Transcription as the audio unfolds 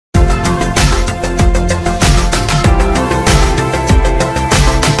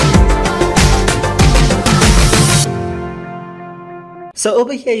So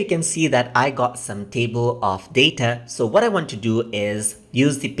over here you can see that I got some table of data. So what I want to do is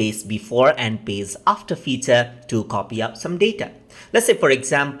use the paste before and paste after feature to copy out some data. Let's say, for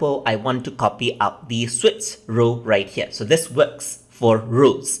example, I want to copy out the switch row right here. So this works for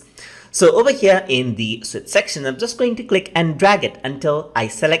rows. So over here in the switch section, I'm just going to click and drag it until I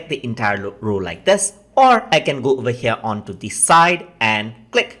select the entire row like this. Or I can go over here onto the side and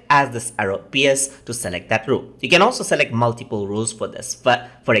click as this arrow appears to select that row. You can also select multiple rows for this. But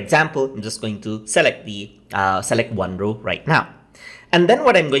for example, I'm just going to select one row right now. And then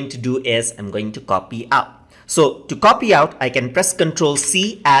what I'm going to do is I'm going to copy out. So to copy out, I can press Ctrl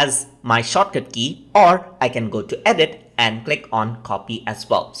C as my shortcut key, or I can go to edit and click on copy as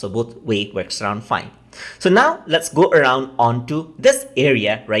well. So both way works around fine. So now let's go around onto this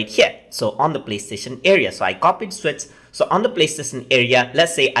area right here. So on the PlayStation area, so I copied switch. So on the PlayStation area,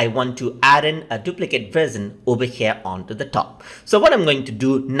 let's say I want to add in a duplicate version over here onto the top. So what I'm going to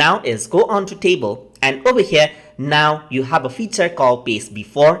do now is go onto table, and over here now you have a feature called paste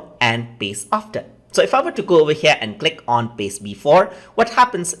before and paste after. So if I were to go over here and click on paste before, what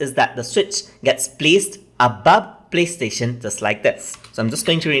happens is that the switch gets placed above PlayStation just like this. So I'm just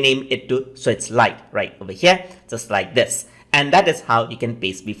going to rename it to switch light right over here, just like this. And that is how you can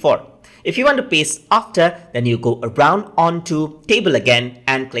paste before. If you want to paste after, then you go around onto table again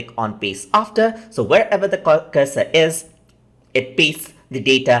and click on paste after. So wherever the cursor is, it pastes the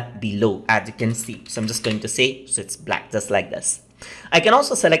data below, as you can see. So I'm just going to say switch black, just like this. I can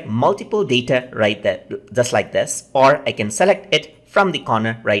also select multiple data right there, just like this, or I can select it from the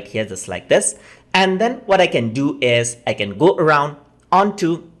corner right here, just like this. And then what I can do is I can go around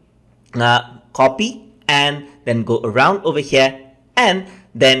onto copy and then go around over here and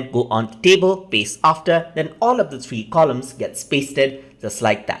then go on to table, paste after, then all of the three columns gets pasted just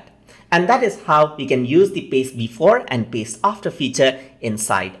like that. And that is how you can use the paste before and paste after feature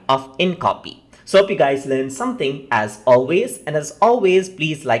inside of InCopy. So hope you guys learned something as always, and as always,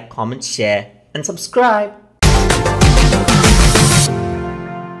 please like, comment, share, and subscribe.